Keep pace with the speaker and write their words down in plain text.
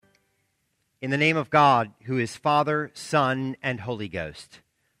In the name of God, who is Father, Son, and Holy Ghost.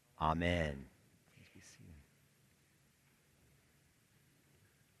 Amen.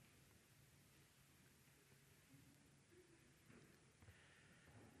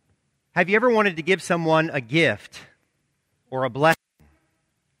 Have you ever wanted to give someone a gift or a blessing,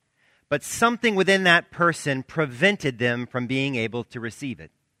 but something within that person prevented them from being able to receive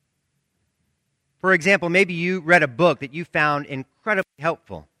it? For example, maybe you read a book that you found incredibly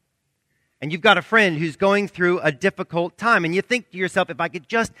helpful, and you've got a friend who's going through a difficult time, and you think to yourself, if I could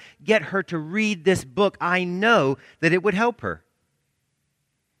just get her to read this book, I know that it would help her.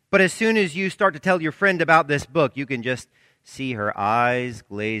 But as soon as you start to tell your friend about this book, you can just see her eyes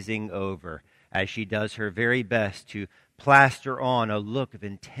glazing over as she does her very best to plaster on a look of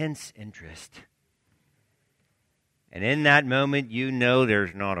intense interest. And in that moment, you know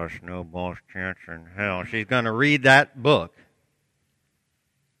there's not a snowball's chance in hell she's going to read that book.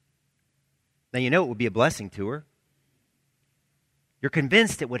 Now, you know it would be a blessing to her. You're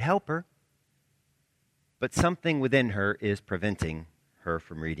convinced it would help her. But something within her is preventing her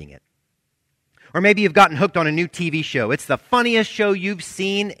from reading it. Or maybe you've gotten hooked on a new TV show. It's the funniest show you've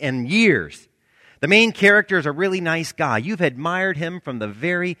seen in years. The main character is a really nice guy. You've admired him from the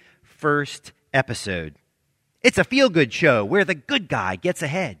very first episode. It's a feel-good show where the good guy gets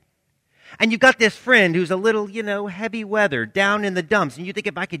ahead. And you've got this friend who's a little, heavy weather, down in the dumps. And you think,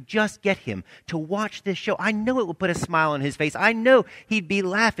 if I could just get him to watch this show, I know it will put a smile on his face. I know he'd be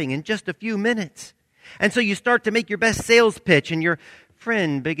laughing in just a few minutes. And so you start to make your best sales pitch, and your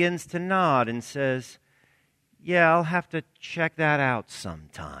friend begins to nod and says, yeah, I'll have to check that out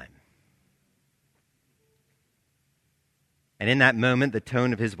sometime. And in that moment, the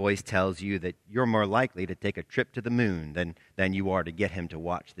tone of his voice tells you that you're more likely to take a trip to the moon than you are to get him to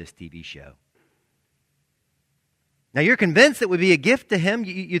watch this TV show. Now, you're convinced it would be a gift to him.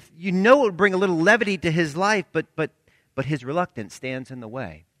 You know it would bring a little levity to his life, but his reluctance stands in the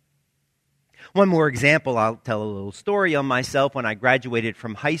way. One more example, I'll tell a little story on myself. When I graduated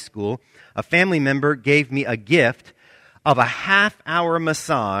from high school, a family member gave me a gift of a half-hour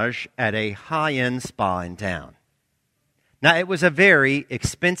massage at a high-end spa in town. Now, it was a very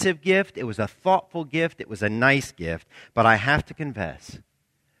expensive gift. It was a thoughtful gift. It was a nice gift. But I have to confess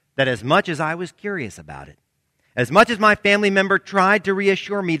that as much as I was curious about it, as much as my family member tried to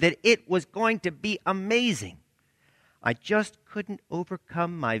reassure me that it was going to be amazing, I just couldn't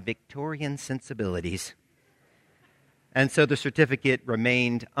overcome my Victorian sensibilities. And so the certificate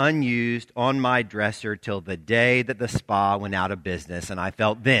remained unused on my dresser till the day that the spa went out of business, and I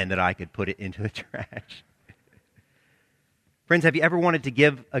felt then that I could put it into the trash. Friends, have you ever wanted to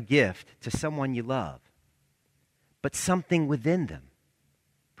give a gift to someone you love, but something within them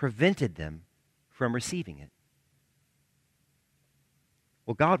prevented them from receiving it?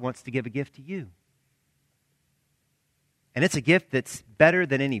 Well, God wants to give a gift to you. And it's a gift that's better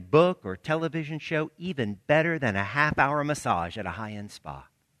than any book or television show, even better than a half-hour massage at a high-end spa.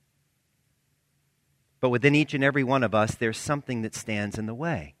 But within each and every one of us, there's something that stands in the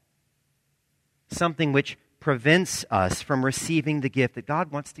way. Something which prevents us from receiving the gift that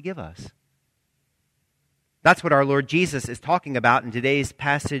God wants to give us. That's what our Lord Jesus is talking about in today's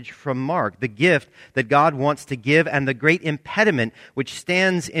passage from Mark, the gift that God wants to give and the great impediment which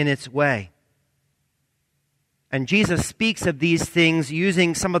stands in its way. And Jesus speaks of these things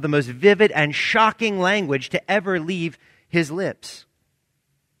using some of the most vivid and shocking language to ever leave his lips.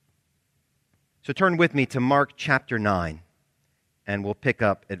 So turn with me to Mark chapter 9, and we'll pick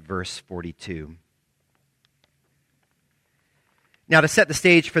up at verse 42. Now, to set the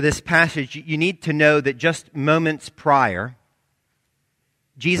stage for this passage, you need to know that just moments prior,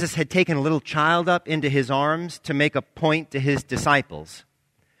 Jesus had taken a little child up into his arms to make a point to his disciples.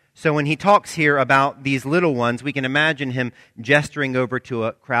 So when he talks here about these little ones, we can imagine him gesturing over to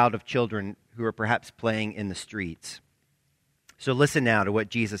a crowd of children who are perhaps playing in the streets. So listen now to what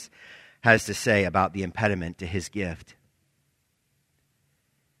Jesus has to say about the impediment to his gift.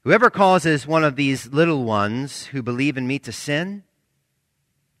 Whoever causes one of these little ones who believe in me to sin,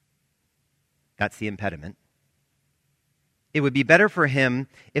 that's the impediment. It would be better for him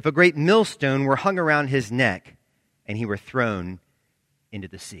if a great millstone were hung around his neck and he were thrown into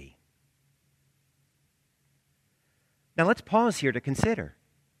the sea. Now let's pause here to consider.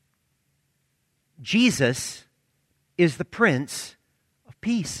 Jesus is the Prince of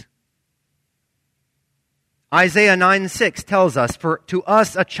Peace. Isaiah 9:6 tells us, "For to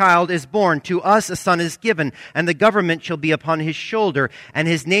us a child is born, to us a son is given, and the government shall be upon his shoulder, and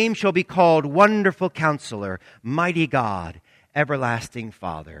his name shall be called Wonderful Counselor, Mighty God, Everlasting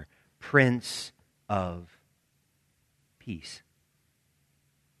Father, Prince of Peace."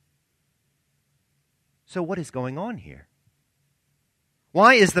 So what is going on here?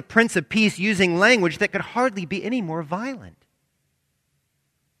 Why is the Prince of Peace using language that could hardly be any more violent?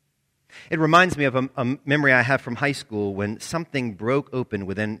 It reminds me of a memory I have from high school when something broke open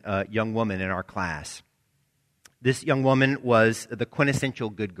within a young woman in our class. This young woman was the quintessential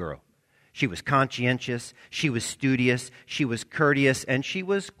good girl. She was conscientious, she was studious, she was courteous, and she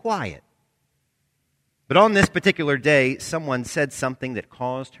was quiet. But on this particular day, someone said something that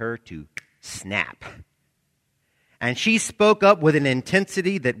caused her to snap. And she spoke up with an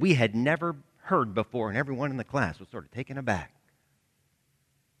intensity that we had never heard before, and everyone in the class was sort of taken aback.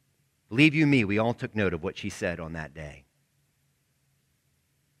 Believe you me, we all took note of what she said on that day.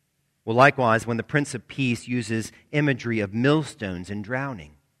 Well, likewise, when the Prince of Peace uses imagery of millstones and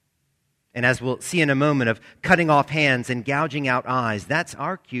drowning, and as we'll see in a moment, of cutting off hands and gouging out eyes, that's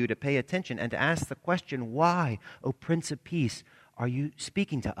our cue to pay attention and to ask the question, why, O Prince of Peace, are you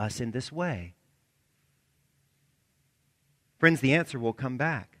speaking to us in this way? Friends, the answer will come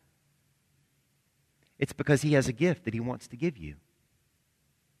back. It's because he has a gift that he wants to give you.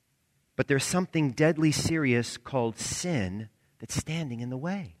 But there's something deadly serious called sin that's standing in the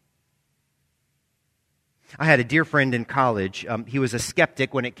way. I had a dear friend in college. He was a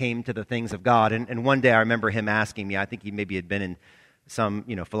skeptic when it came to the things of God. And one day I remember him asking me, I think he maybe had been in some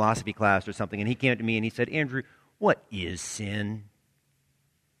philosophy class or something, and he came to me and he said, Andrew, what is sin?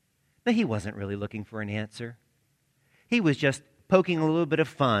 Now, he wasn't really looking for an answer. He was just poking a little bit of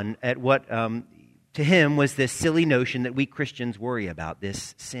fun at what to him was this silly notion that we Christians worry about,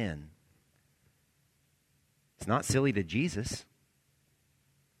 this sin. It's not silly to Jesus.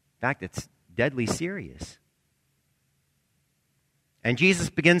 In fact, it's deadly serious. And Jesus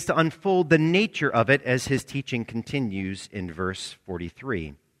begins to unfold the nature of it as his teaching continues in verse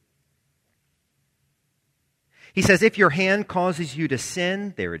 43. He says, if your hand causes you to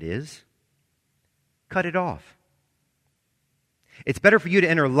sin, there it is, cut it off. It's better for you to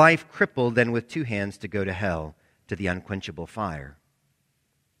enter life crippled than with two hands to go to hell, to the unquenchable fire.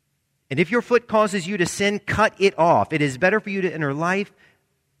 And if your foot causes you to sin, cut it off. It is better for you to enter life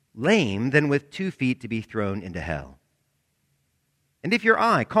lame than with 2 feet to be thrown into hell. And if your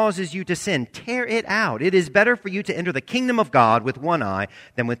eye causes you to sin, tear it out. It is better for you to enter the kingdom of God with 1 eye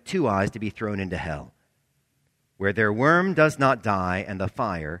than with 2 eyes to be thrown into hell, where their worm does not die and the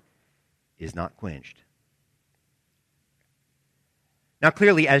fire is not quenched. Now,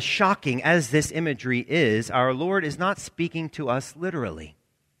 clearly, as shocking as this imagery is, our Lord is not speaking to us literally.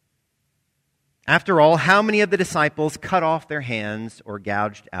 After all, how many of the disciples cut off their hands or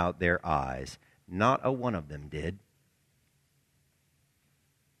gouged out their eyes? Not a one of them did.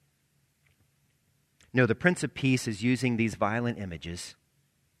 No, the Prince of Peace is using these violent images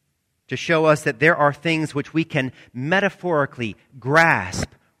to show us that there are things which we can metaphorically grasp,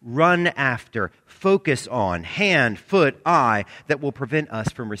 run after, focus on, hand, foot, eye, that will prevent us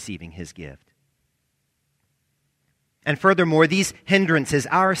from receiving his gift. And furthermore, these hindrances,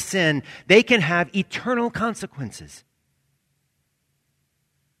 our sin, they can have eternal consequences.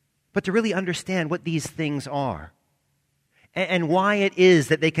 But to really understand what these things are and why it is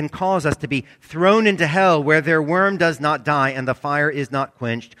that they can cause us to be thrown into hell where their worm does not die and the fire is not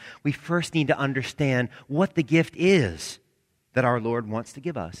quenched, we first need to understand what the gift is that our Lord wants to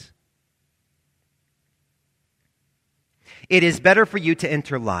give us. It is better for you to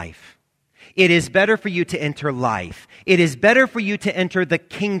enter life. It is better for you to enter life. It is better for you to enter the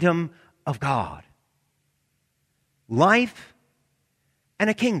kingdom of God. Life and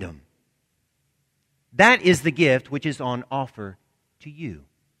a kingdom. That is the gift which is on offer to you.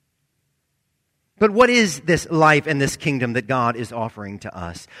 But what is this life and this kingdom that God is offering to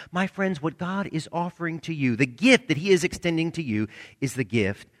us? My friends, what God is offering to you, the gift that he is extending to you, is the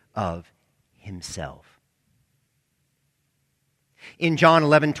gift of himself. In John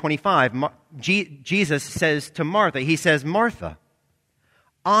 11:25, Jesus says to Martha, he says, Martha,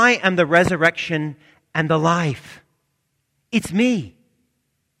 I am the resurrection and the life. It's me.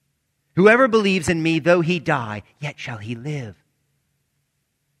 Whoever believes in me, though he die, yet shall he live.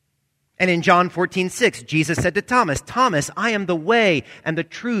 And in John 14:6, Jesus said to Thomas, Thomas, I am the way and the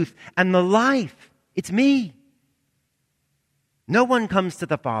truth and the life. It's me. No one comes to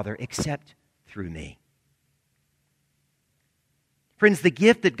the Father except through me. Friends, the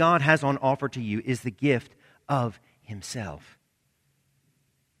gift that God has on offer to you is the gift of himself.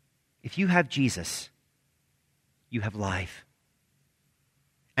 If you have Jesus, you have life.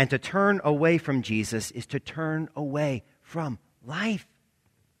 And to turn away from Jesus is to turn away from life.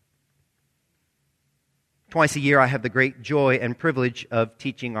 Twice a year, I have the great joy and privilege of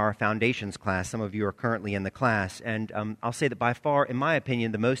teaching our foundations class. Some of you are currently in the class, and I'll say that by far, in my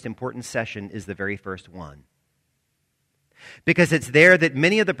opinion, the most important session is the very first one. Because it's there that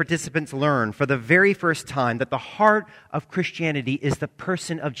many of the participants learn for the very first time that the heart of Christianity is the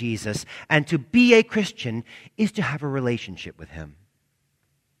person of Jesus, and to be a Christian is to have a relationship with Him.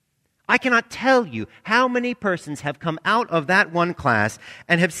 I cannot tell you how many persons have come out of that one class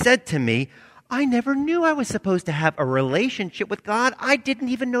and have said to me, I never knew I was supposed to have a relationship with God. I didn't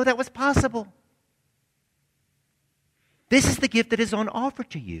even know that was possible. This is the gift that is on offer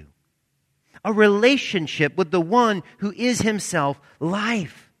to you. A relationship with the one who is Himself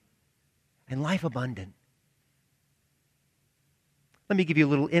life and life abundant. Let me give you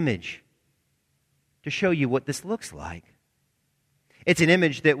a little image to show you what this looks like. It's an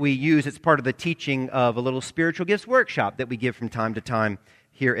image that we use. It's part of the teaching of a little spiritual gifts workshop that we give from time to time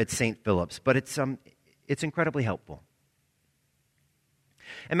here at St. Philip's, but it's incredibly helpful.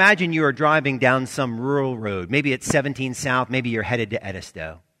 Imagine you are driving down some rural road. Maybe it's 17 South, maybe you're headed to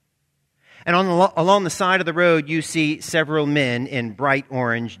Edisto. And along the side of the road, you see several men in bright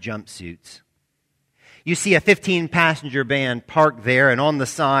orange jumpsuits. You see a 15-passenger van parked there, and on the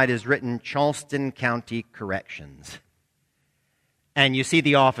side is written Charleston County Corrections. And you see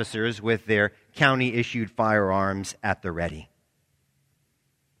the officers with their county-issued firearms at the ready.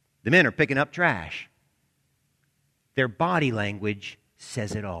 The men are picking up trash. Their body language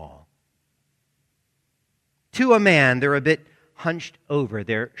says it all. To a man, they're a bit hunched over.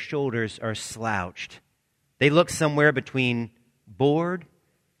 Their shoulders are slouched. They look somewhere between bored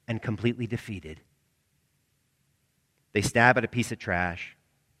and completely defeated. They stab at a piece of trash.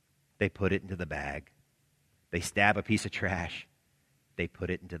 They put it into the bag. They stab a piece of trash. They put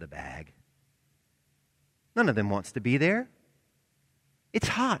it into the bag. None of them wants to be there. It's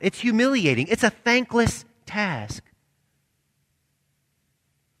hot. It's humiliating. It's a thankless task.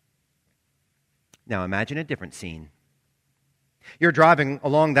 Now imagine a different scene. You're driving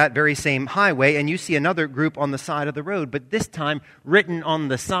along that very same highway and you see another group on the side of the road, but this time written on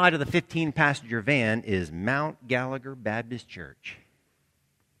the side of the 15-passenger van is Mount Gallagher Baptist Church.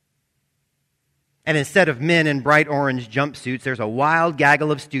 And instead of men in bright orange jumpsuits, there's a wild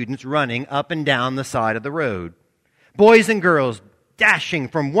gaggle of students running up and down the side of the road. Boys and girls dashing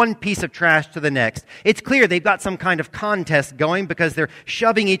from one piece of trash to the next. It's clear they've got some kind of contest going because they're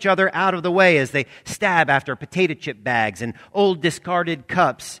shoving each other out of the way as they stab after potato chip bags and old discarded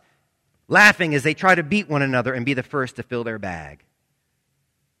cups, laughing as they try to beat one another and be the first to fill their bag.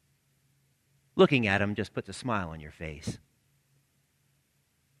 Looking at them just puts a smile on your face.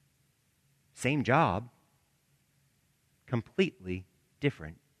 Same job, completely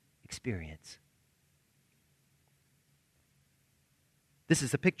different experience. This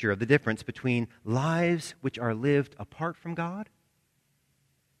is a picture of the difference between lives which are lived apart from God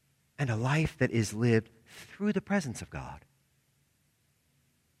and a life that is lived through the presence of God.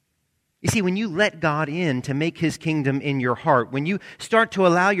 You see, when you let God in to make His kingdom in your heart, when you start to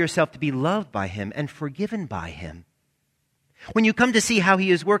allow yourself to be loved by Him and forgiven by Him, when you come to see how He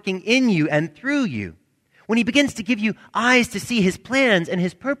is working in you and through you, when He begins to give you eyes to see His plans and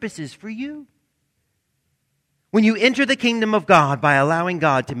His purposes for you, when you enter the kingdom of God by allowing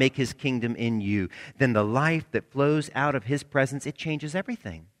God to make His kingdom in you, then the life that flows out of His presence, it changes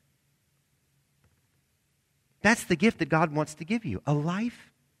everything. That's the gift that God wants to give you, a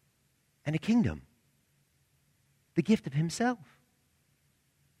life and a kingdom. The gift of Himself.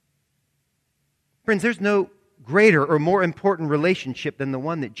 Friends, there's no greater or more important relationship than the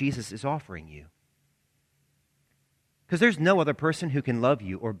one that Jesus is offering you. Because there's no other person who can love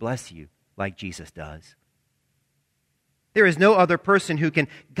you or bless you like Jesus does. There is no other person who can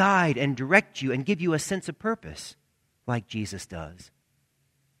guide and direct you and give you a sense of purpose like Jesus does.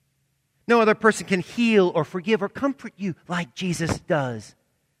 No other person can heal or forgive or comfort you like Jesus does.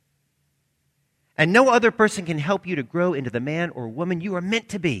 And no other person can help you to grow into the man or woman you are meant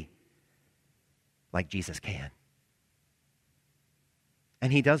to be like Jesus can.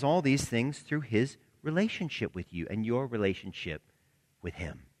 And He does all these things through His relationship with you and your relationship with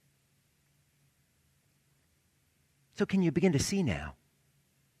Him. So can you begin to see now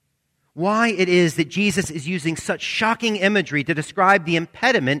why it is that Jesus is using such shocking imagery to describe the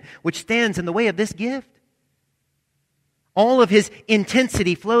impediment which stands in the way of this gift? All of His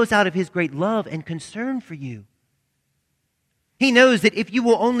intensity flows out of His great love and concern for you. He knows that if you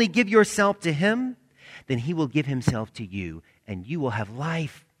will only give yourself to Him, then He will give Himself to you, and you will have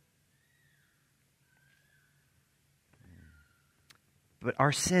life. But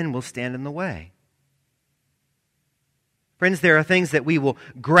our sin will stand in the way. Friends, there are things that we will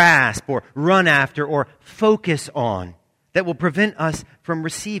grasp or run after or focus on that will prevent us from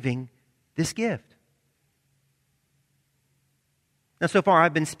receiving this gift. Now, so far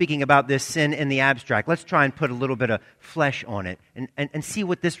I've been speaking about this sin in the abstract. Let's try and put a little bit of flesh on it and see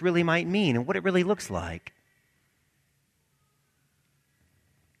what this really might mean and what it really looks like.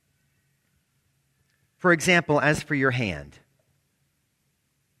 For example, as for your hand,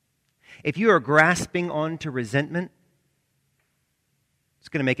 if you are grasping onto resentment, it's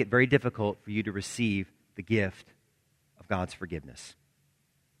going to make it very difficult for you to receive the gift of God's forgiveness.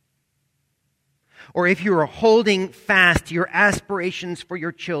 Or if you are holding fast to your aspirations for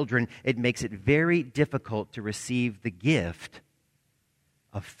your children, it makes it very difficult to receive the gift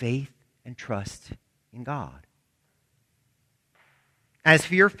of faith and trust in God. As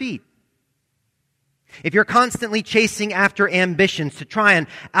for your feet, if you're constantly chasing after ambitions to try and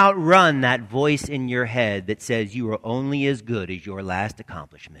outrun that voice in your head that says you are only as good as your last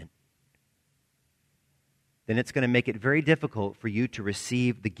accomplishment, then it's going to make it very difficult for you to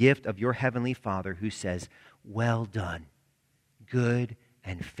receive the gift of your Heavenly Father who says, "Well done, good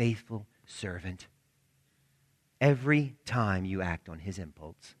and faithful servant," every time you act on His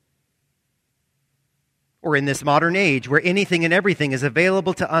impulse. Or in this modern age where anything and everything is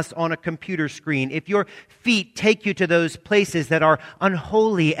available to us on a computer screen, if your feet take you to those places that are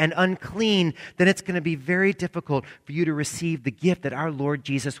unholy and unclean, then it's going to be very difficult for you to receive the gift that our Lord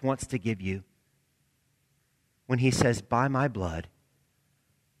Jesus wants to give you. When He says, "By my blood,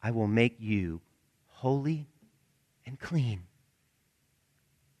 I will make you holy and clean."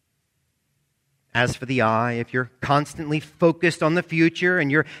 As for the eye, if you're constantly focused on the future and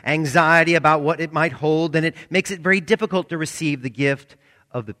your anxiety about what it might hold, then it makes it very difficult to receive the gift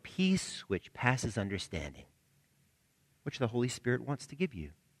of the peace which passes understanding, which the Holy Spirit wants to give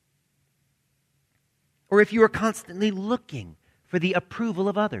you. Or if you are constantly looking for the approval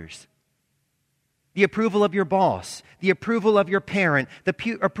of others, the approval of your boss, the approval of your parent,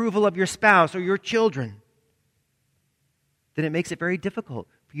 the approval of your spouse or your children, then it makes it very difficult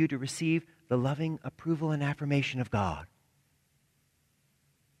for you to receive the loving approval and affirmation of God.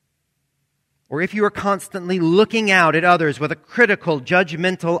 Or if you are constantly looking out at others with a critical,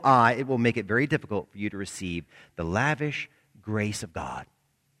 judgmental eye, it will make it very difficult for you to receive the lavish grace of God,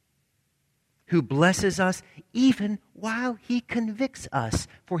 who blesses us even while He convicts us,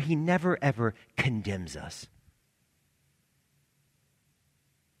 for He never, ever condemns us.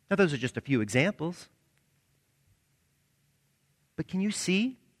 Now, those are just a few examples. But can you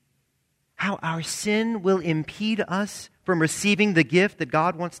see how our sin will impede us from receiving the gift that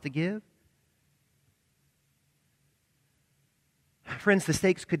God wants to give? Friends, the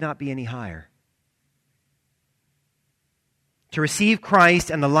stakes could not be any higher. To receive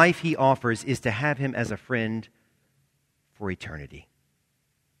Christ and the life He offers is to have Him as a friend for eternity.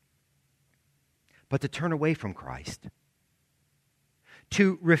 But to turn away from Christ,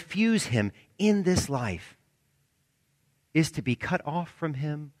 to refuse Him in this life, is to be cut off from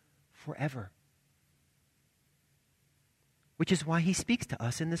Him forever. Which is why He speaks to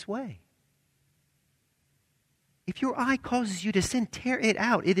us in this way. If your eye causes you to sin, tear it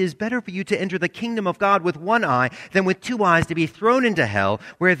out. It is better for you to enter the kingdom of God with one eye than with two eyes to be thrown into hell,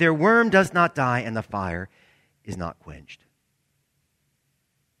 where their worm does not die and the fire is not quenched.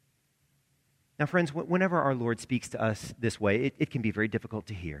 Now, friends, whenever our Lord speaks to us this way, it can be very difficult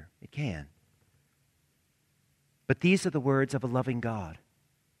to hear. It can. But these are the words of a loving God.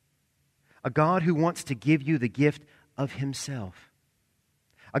 A God who wants to give you the gift of Himself.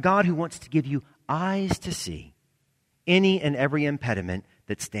 A God who wants to give you eyes to see any and every impediment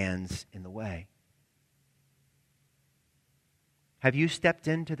that stands in the way. Have you stepped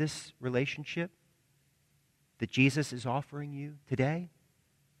into this relationship that Jesus is offering you today?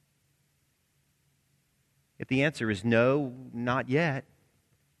 If the answer is no, not yet,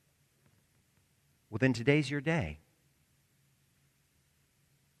 well, then today's your day.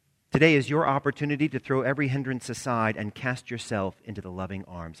 Today is your opportunity to throw every hindrance aside and cast yourself into the loving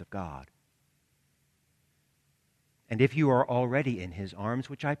arms of God. And if you are already in His arms,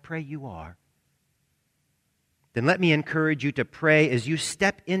 which I pray you are, then let me encourage you to pray as you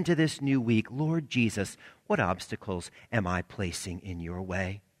step into this new week, "Lord Jesus, what obstacles am I placing in your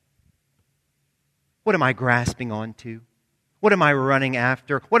way? What am I grasping onto? What am I running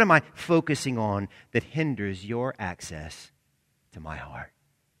after? What am I focusing on that hinders your access to my heart?"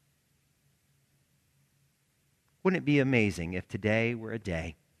 Wouldn't it be amazing if today were a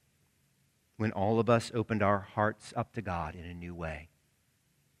day when all of us opened our hearts up to God in a new way,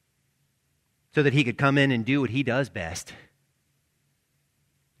 so that He could come in and do what He does best?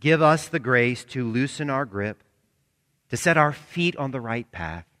 Give us the grace to loosen our grip, to set our feet on the right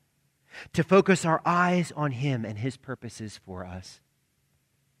path, to focus our eyes on him and his purposes for us.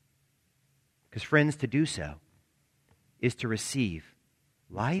 Because, friends, to do so is to receive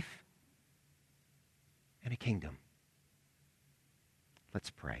life and a kingdom. Let's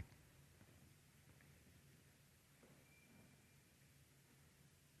pray.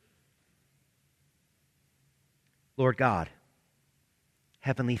 Lord God,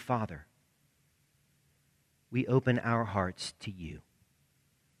 Heavenly Father, we open our hearts to you.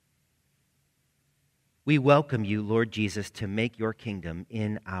 We welcome you, Lord Jesus, to make your kingdom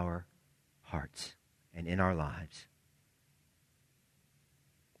in our hearts and in our lives.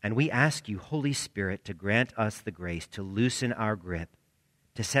 And we ask you, Holy Spirit, to grant us the grace to loosen our grip,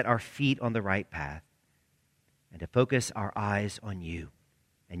 to set our feet on the right path, and to focus our eyes on you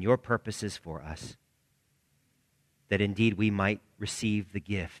and your purposes for us, that indeed we might receive the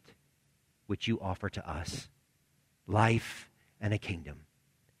gift which you offer to us, life and a kingdom,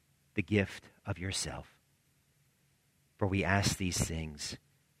 the gift of yourself. For we ask these things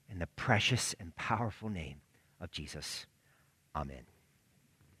in the precious and powerful name of Jesus. Amen.